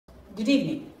Good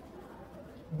evening.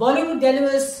 Bollywood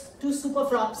delivers two super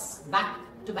flops back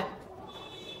to back.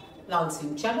 Lal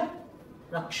Singh Chagar,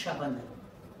 Ravichander.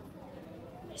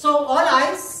 So all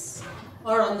eyes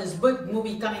are on this big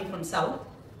movie coming from South.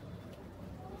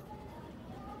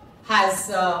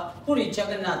 Has Puri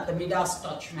Jagannadh, the Midas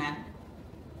touch man.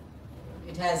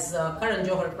 It has Karan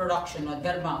Johar production or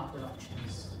Dharma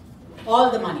productions.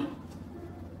 All the money.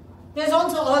 There's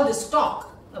also all this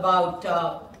talk about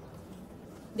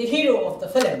the hero of the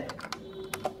film,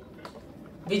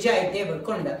 Vijay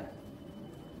Deverakonda.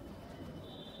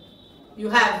 You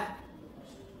have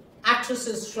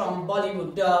actresses from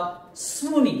Bollywood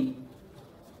swooning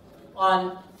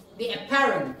on the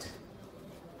apparent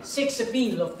sex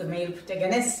appeal of the male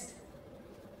protagonist.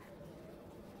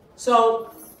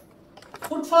 So,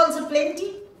 footfalls are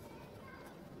plenty.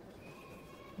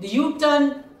 The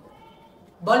U-turn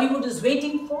Bollywood is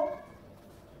waiting for.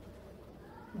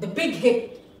 The big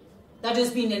hit that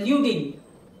has been eluding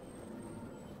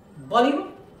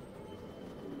Bollywood.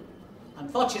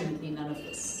 Unfortunately, none of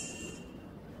this.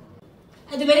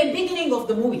 At the very beginning of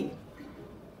the movie,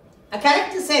 a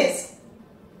character says,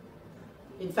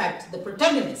 in fact, the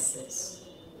protagonist says,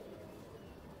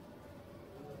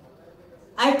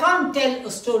 I can't tell a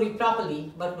story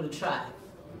properly, but will try.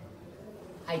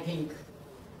 I think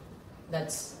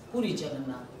that's Puri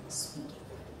Jagannadh speaking.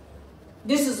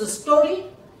 This is a story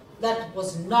that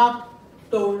was not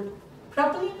told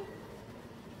properly.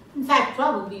 In fact,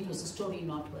 probably it was a story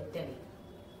not worth telling.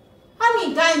 How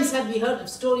many times have we heard of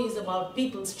stories about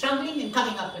people struggling and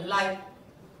coming up in life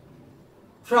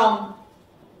from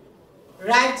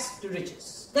rags to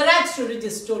riches? The rags to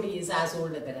riches story is as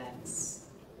old as the rags.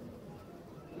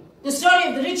 The story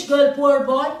of the rich girl, poor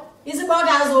boy is about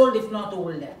as old, if not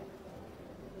older.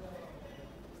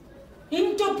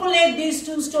 Interpolate these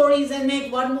two stories and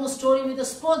make one more story with a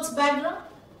sports background.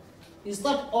 Is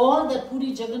that all that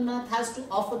Puri Jagannadh has to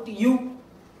offer to you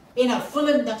in a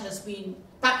film that has been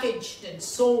packaged and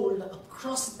sold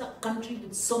across the country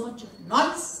with so much of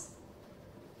noise?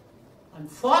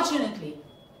 Unfortunately,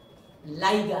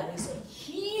 Liger is a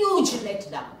huge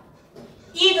letdown,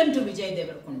 even to Vijay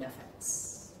Deverakonda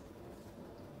fans.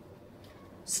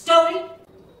 Story,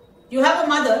 you have a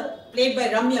mother played by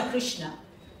Ramya, Krishnan,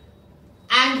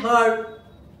 and her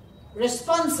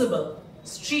responsible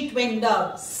street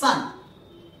vendor son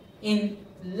in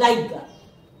Liger,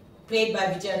 played by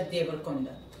Vijay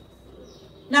Deverakonda.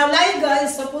 Now Liger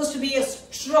is supposed to be a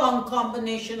strong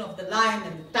combination of the lion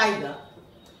and the tiger.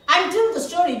 Until the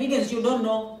story begins, you don't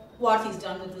know what he's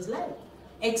done with his life.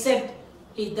 Except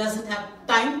he doesn't have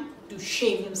time to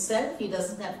shave himself, he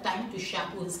doesn't have time to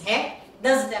shampoo his hair,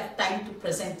 doesn't have time to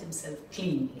present himself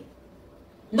cleanly.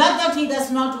 Not that he does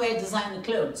not wear designer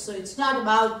clothes, so it's not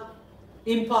about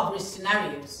impoverished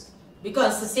scenarios,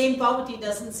 because the same poverty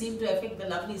doesn't seem to affect the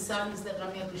lovely sarees that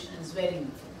Ramya Krishnan is wearing.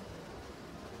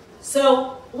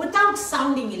 So, without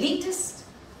sounding elitist,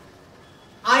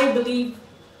 I believe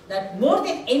that more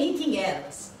than anything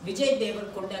else, Vijay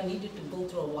Deverakonda needed to go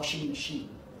through a washing machine.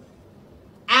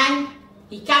 And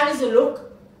he carries a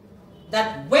look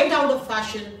that went out of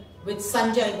fashion with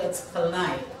Sanjay Dutt's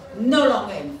Khalnaik, no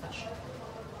longer in fashion.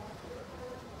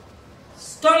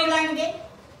 Storyline again.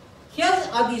 Here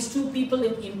are these two people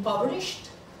impoverished.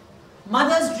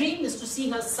 Mother's dream is to see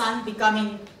her son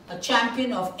becoming a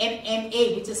champion of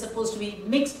MMA, which is supposed to be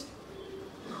mixed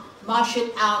martial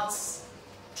arts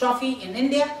trophy in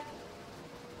India.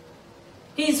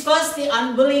 He is first the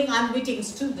unwilling, unwitting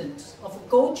student of a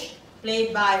coach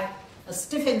played by a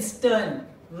stiff and stern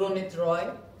Ronit,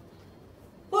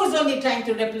 who is only trying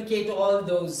to replicate all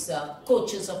those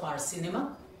coaches of our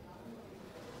cinema.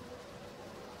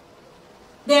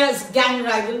 There's gang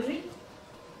rivalry.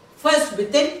 First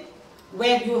within,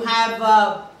 where you have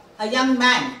a young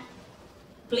man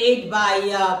played by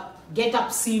Getup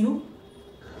Srinu,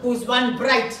 who's one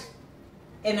bright,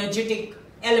 energetic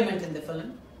element in the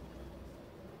film.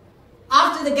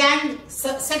 After the gang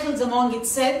settles among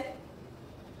itself,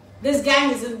 this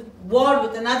gang is in war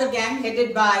with another gang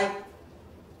headed by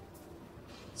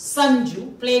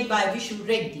Sanju, played by Vishu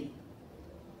Reddy.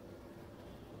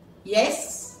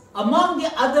 Yes, among the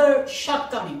other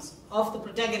shortcomings of the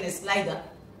protagonist Liger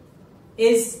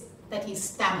is that he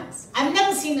stammers. I've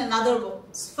never seen another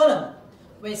film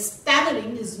where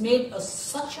stammering is made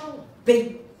such a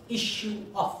big issue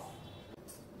of.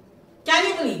 Can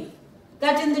you believe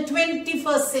that in the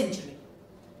 21st century,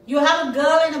 you have a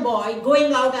girl and a boy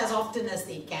going out as often as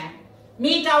they can,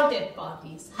 meet out at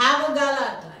parties, have a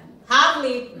gala time, have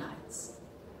late nights,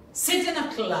 sit in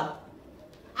a club,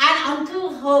 and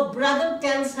until her brother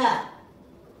tells her,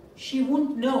 she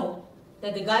won't know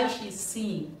that the guy she's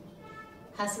seeing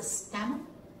has a stammer?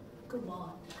 Come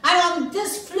on. And on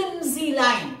this flimsy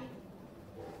line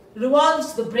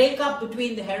revolves the breakup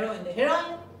between the hero and the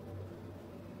heroine,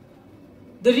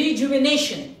 the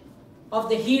rejuvenation of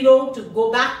the hero to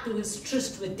go back to his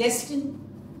tryst with destiny,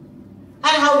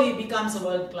 and how he becomes a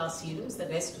world-class hero is the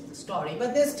rest of the story.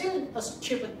 But there's still a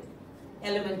stupid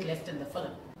element left in the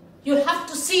film. You have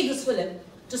to see this film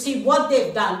to see what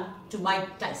they've done to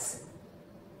Mike Tyson.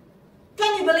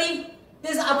 Can you believe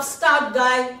this upstart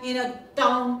guy in a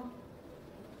town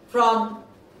from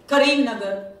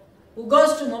Karimnagar who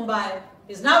goes to Mumbai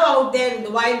is now out there in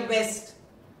the Wild West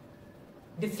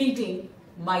defeating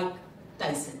Mike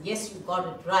Tyson? Yes, you got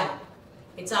it right.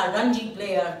 It's our Ranji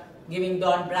player giving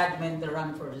Don Bradman the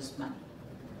run for his money.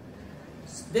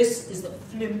 This is the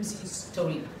flimsy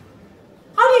story.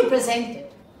 How do you present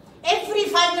it? Every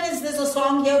 5 minutes there's a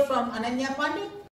song here from Ananya Panday.